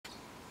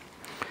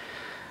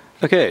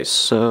Okay,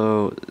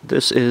 so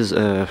this is,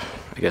 I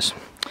guess,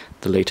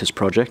 the latest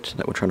project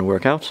that we're trying to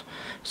work out.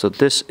 So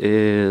this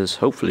is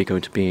hopefully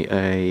going to be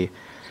a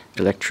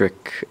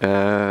electric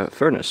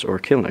furnace, or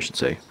kiln I should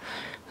say.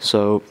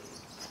 So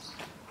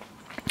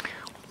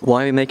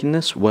why are we making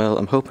this? Well,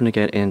 I'm hoping to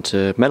get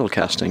into metal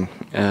casting,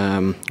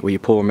 where you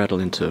pour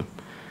metal into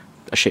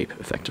a shape,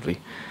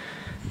 effectively.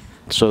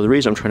 So the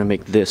reason I'm trying to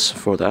make this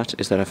for that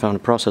is that I found a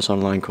process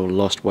online called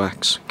lost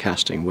wax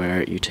casting,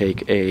 where you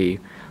take a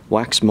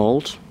wax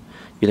mold,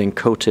 you then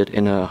coat it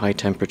in a high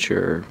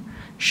temperature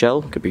shell.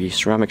 It could be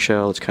ceramic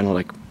shell. It's kind of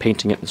like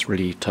painting it in this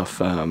really tough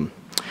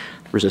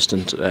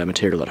resistant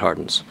material that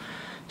hardens.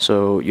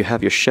 So you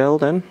have your shell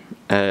then,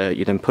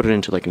 you then put it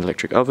into like an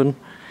electric oven,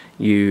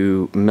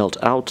 you melt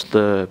out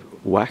the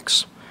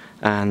wax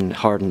and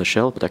harden the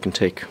shell, but that can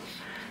take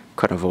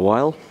kind of a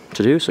while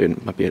to do, so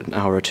it might be an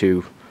hour or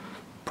two,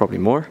 probably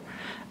more.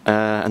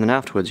 And then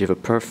afterwards you have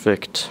a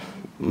perfect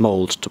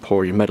mold to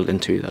pour your metal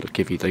into that'll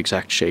give you the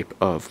exact shape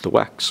of the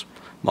wax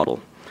model.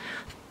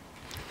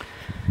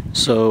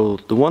 So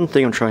the one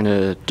thing I'm trying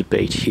to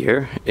debate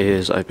here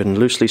is I've been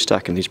loosely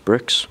stacking these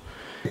bricks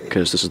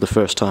because this is the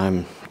first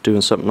time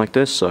doing something like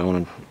this,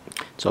 so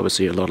it's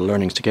obviously a lot of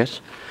learnings to get,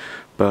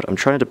 but I'm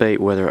trying to debate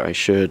whether I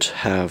should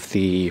have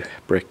the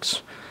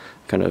bricks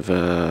kind of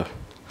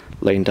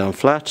laying down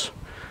flat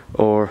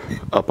or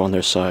up on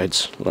their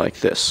sides like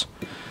this.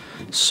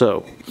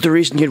 So the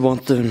reason you'd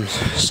want them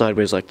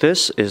sideways like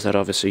this is that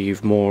obviously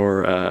you've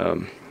more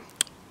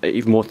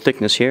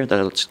thickness here,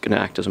 that it's going to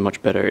act as a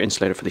much better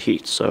insulator for the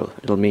heat. So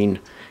it'll mean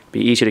be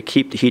easier to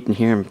keep the heat in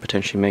here and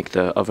potentially make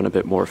the oven a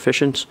bit more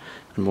efficient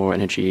and more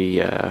energy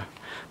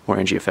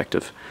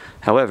effective.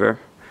 However,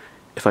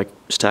 if I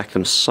stack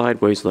them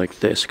sideways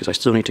like this, because I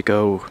still need to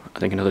go, I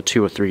think, another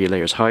 2 or 3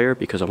 layers higher,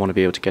 because I want to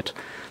be able to get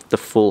the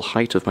full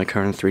height of my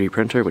current 3D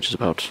printer, which is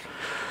about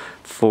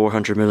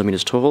 400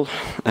 millimeters tall.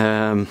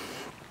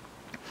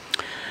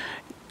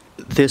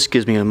 This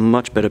gives me a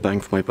much better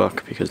bang for my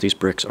buck, because these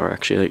bricks are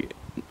actually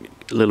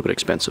a little bit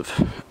expensive.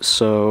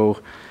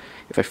 So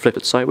if I flip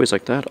it sideways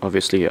like that,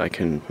 obviously I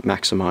can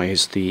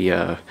maximize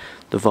the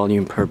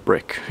volume per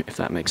brick, if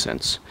that makes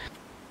sense.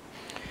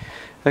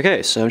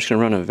 Okay, so I'm just going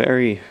to run a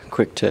very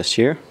quick test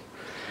here.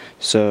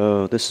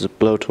 So this is a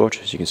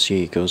blowtorch. As you can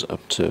see, it goes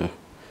up to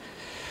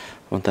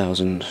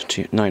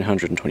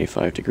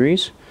 1925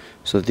 degrees.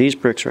 So these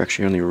bricks are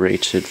actually only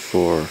rated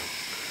for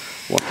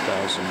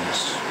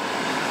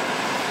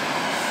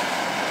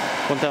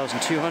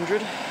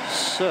 1,200.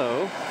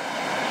 So you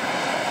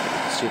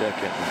can see that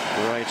getting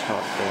right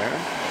hot there.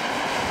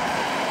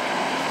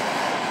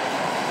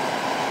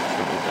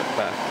 Move that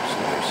back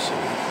so we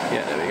see.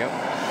 Yeah, there we go.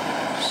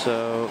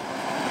 So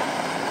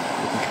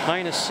you can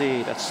kind of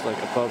see that's like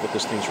above what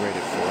this thing's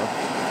rated for.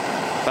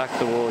 Back of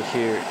the wall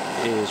here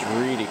is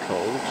really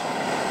cold,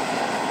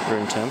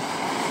 room temp.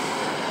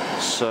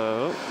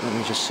 So let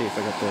me just see if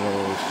I got the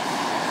old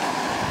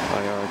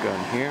IR gun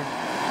here.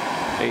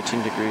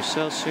 18 degrees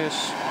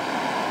Celsius.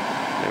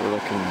 Yeah, we're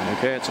looking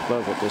okay. It's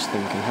above what this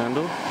thing can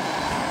handle,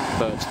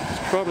 but it's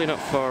probably not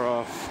far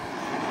off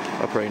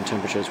operating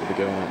temperatures we'll be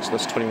going at. So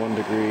that's 21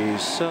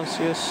 degrees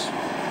Celsius.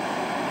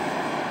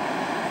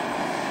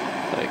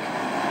 Like,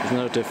 there's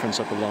no difference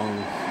up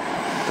along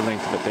the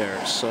length of it there.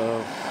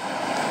 So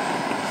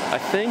I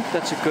think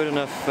that's a good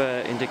enough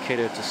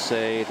indicator to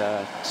say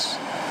that,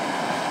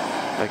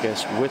 I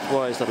guess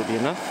width-wise that'll be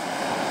enough.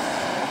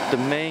 The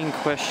main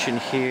question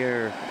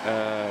here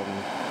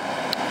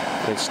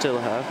that I still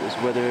have is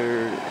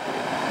whether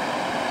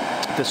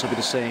this will be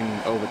the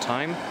same over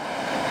time.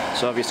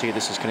 So obviously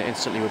this is kind of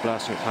instantly, we're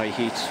blasting with high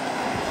heat,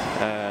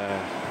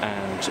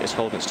 and it's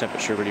holding its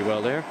temperature really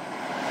well there.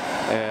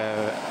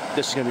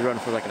 This is going to be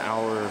running for like an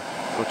hour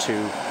or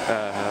two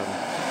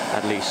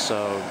at least,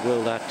 so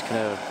will that kind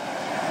of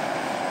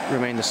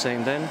remain the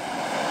same then?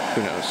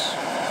 Who knows?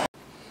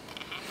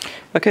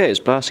 Okay,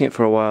 it's blasting it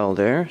for a while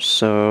there,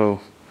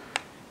 so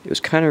it was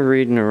kind of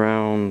reading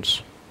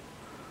around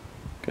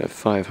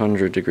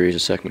 500 degrees a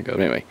second ago.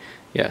 Anyway,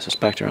 yeah, so it's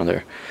back around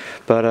there.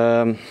 But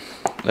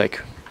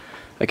like,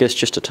 I guess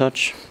just a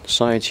touch. The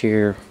sides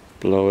here,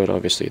 below it,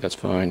 obviously that's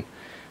fine.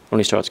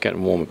 Only starts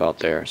getting warm about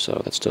there, so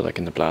that's still like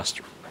in the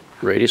blast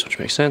radius, which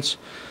makes sense.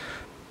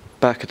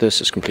 Back of this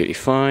is completely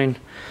fine.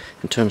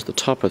 In terms of the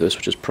top of this,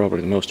 which is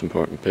probably the most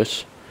important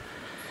bit,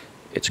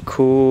 it's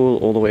cool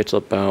all the way to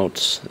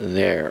about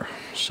there.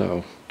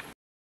 So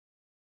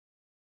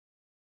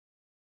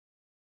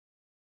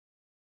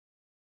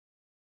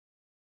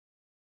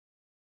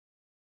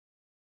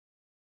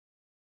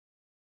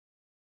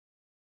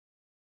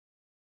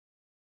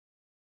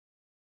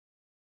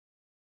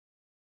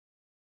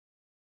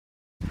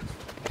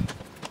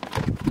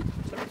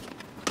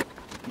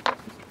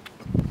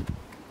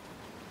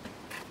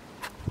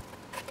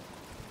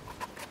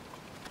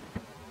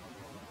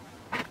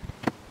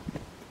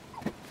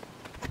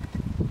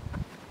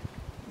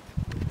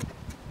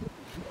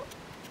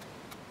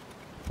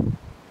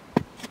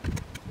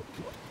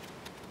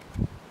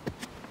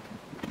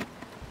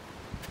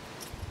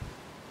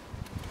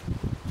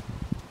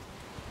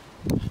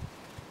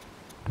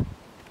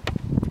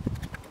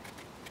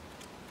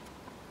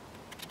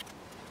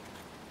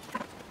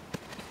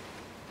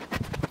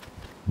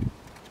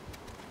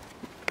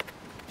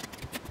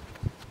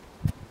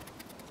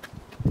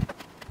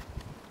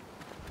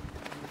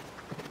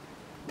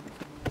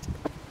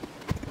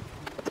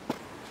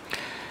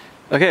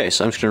Okay,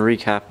 so I'm just going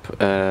to recap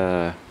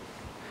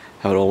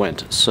how it all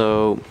went.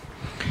 So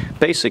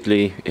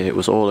basically it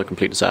was all a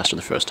complete disaster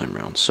the first time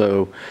around.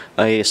 So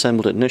I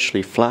assembled it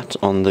initially flat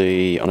on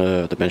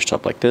the bench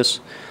top like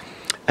this,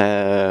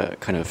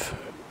 kind of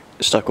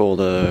stuck all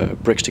the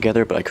bricks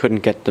together, but I couldn't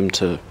get them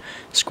to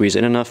squeeze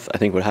in enough. I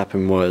think what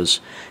happened was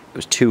it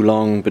was too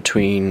long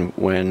between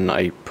when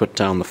I put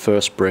down the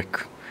first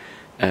brick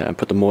and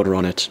put the mortar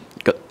on it,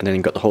 and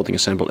then got the whole thing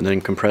assembled and then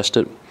compressed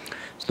it.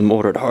 So the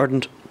mortar had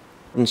hardened,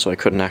 and so I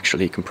couldn't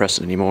actually compress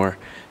it anymore,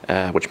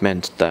 which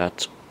meant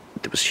that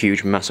there was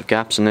huge massive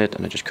gaps in it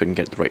and I just couldn't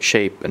get the right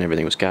shape and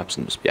everything was gaps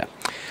and yeah.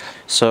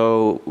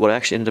 So what I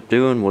actually ended up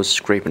doing was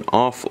scraping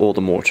off all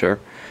the mortar.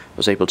 I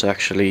was able to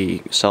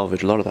actually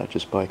salvage a lot of that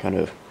just by kind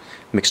of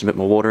mixing a bit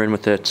more water in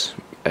with it,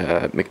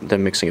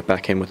 then mixing it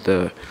back in with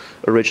the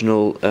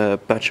original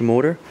batch of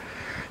mortar.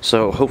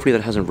 So hopefully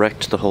that hasn't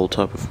wrecked the whole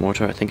tub of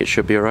mortar. I think it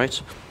should be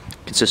alright.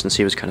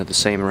 Consistency was kind of the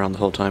same around the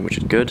whole time, which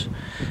is good.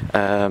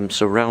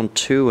 So round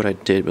 2, what I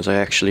did was I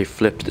actually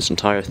flipped this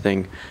entire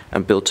thing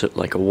and built it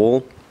like a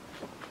wall.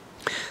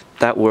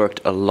 That worked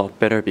a lot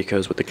better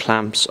because with the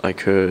clamps I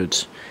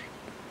could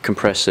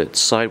compress it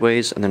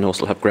sideways and then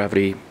also have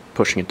gravity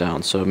pushing it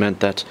down. So it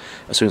meant that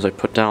as soon as I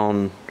put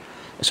on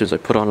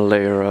a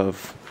layer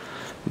of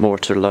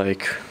mortar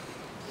like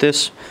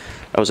this,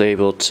 I was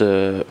able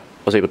to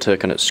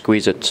kind of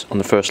squeeze it on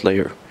the first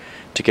layer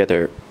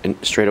together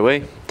straight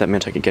away. That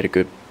meant I could get a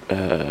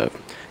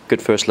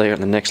good first layer,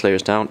 and the next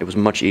layers down it was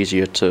much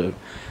easier to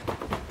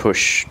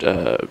push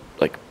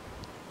like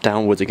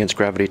downwards against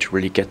gravity to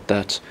really get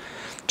that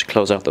to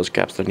close out those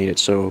gaps that I needed.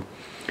 So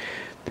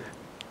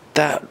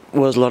that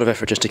was a lot of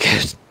effort just to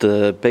get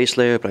the base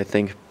layer, but I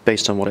think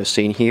based on what I've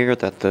seen here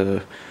that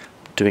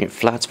doing it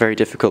flat's very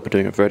difficult, but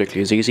doing it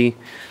vertically is easy.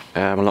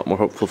 I'm a lot more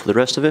hopeful for the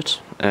rest of it.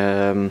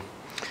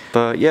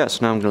 But yeah,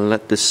 so now I'm going to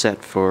let this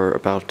set for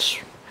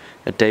about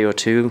a day or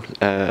two.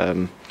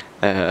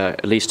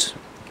 At least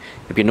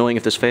it'd be annoying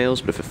if this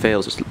fails, but if it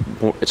fails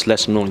it's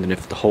less annoying than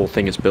if the whole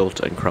thing is built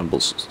and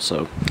crumbles.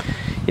 So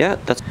yeah,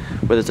 that's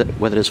what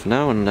it is for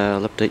now, and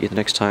I'll update you the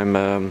next time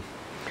I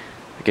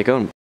get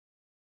going.